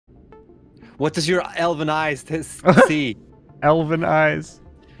What does your elven eyes see? Elven eyes.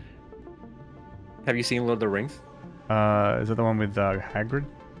 Have you seen Lord of the Rings? Is that the one with Hagrid?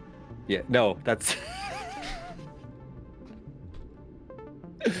 Yeah. No, that's.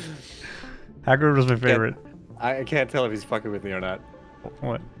 Hagrid was my favorite. I can't tell if he's fucking with me or not.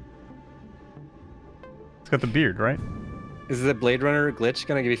 What? It's got the beard, right? Is the Blade Runner glitch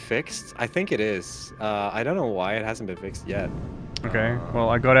gonna be fixed? I think it is. I don't know why it hasn't been fixed yet. Okay. Well,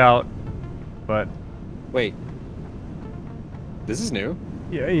 I got out, but. Wait. This is new.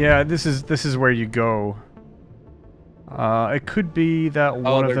 Yeah. This is where you go. It could be that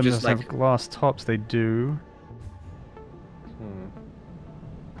one of them has like glass tops. They do.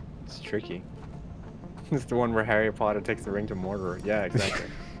 It's tricky. It's the one where Harry Potter takes the ring to Mordor. Yeah, exactly.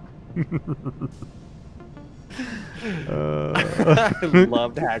 I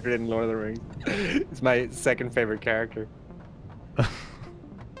loved Hagrid in Lord of the Rings. It's my second favorite character.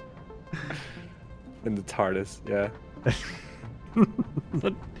 In the TARDIS, yeah.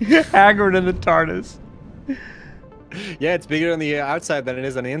 Hagrid in the TARDIS. Yeah, it's bigger on the outside than it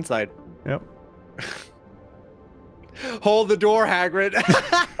is on the inside. Yep. Hold the door, Hagrid.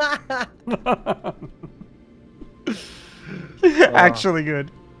 Actually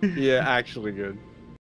good. Yeah, actually good.